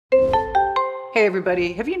Hey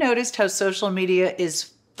everybody, have you noticed how social media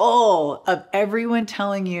is full of everyone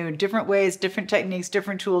telling you different ways, different techniques,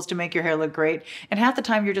 different tools to make your hair look great? And half the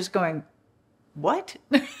time you're just going, what?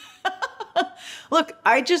 Look,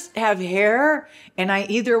 I just have hair and I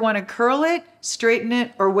either want to curl it, straighten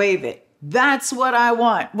it, or wave it. That's what I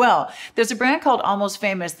want. Well, there's a brand called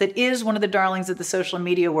AlmostFamous that is one of the darlings of the social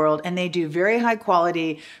media world, and they do very high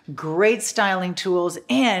quality, great styling tools,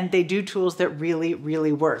 and they do tools that really,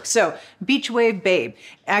 really work. So Beach Wave Babe.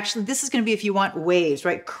 Actually, this is going to be if you want waves,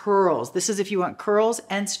 right? Curls. This is if you want curls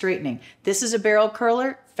and straightening. This is a barrel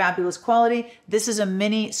curler. Fabulous quality. This is a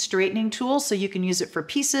mini straightening tool, so you can use it for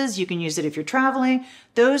pieces. You can use it if you're traveling.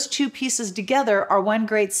 Those two pieces together are one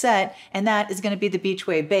great set, and that is going to be the Beach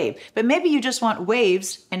Wave Babe. But maybe you just want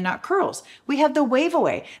waves and not curls. We have the Wave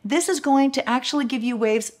Away. This is going to actually give you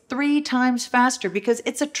waves 3 times faster because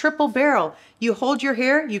it's a triple barrel. You hold your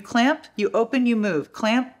hair, you clamp, you open, you move.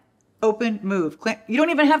 Clamp, open, move, clamp. You don't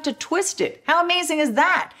even have to twist it. How amazing is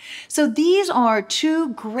that? So these are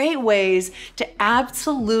 2 great ways to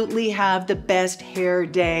absolutely have the best hair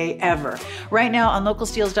day ever. Right now on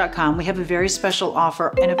localastealsanddeals.com, we have a very special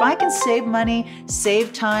offer. And if I can save money,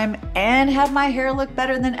 save time, and have my hair look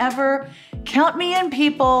better than ever, count me in,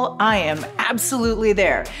 people. I am absolutely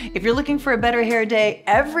there. If you're looking for a better hair day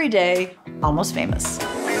every day, Almost Famous.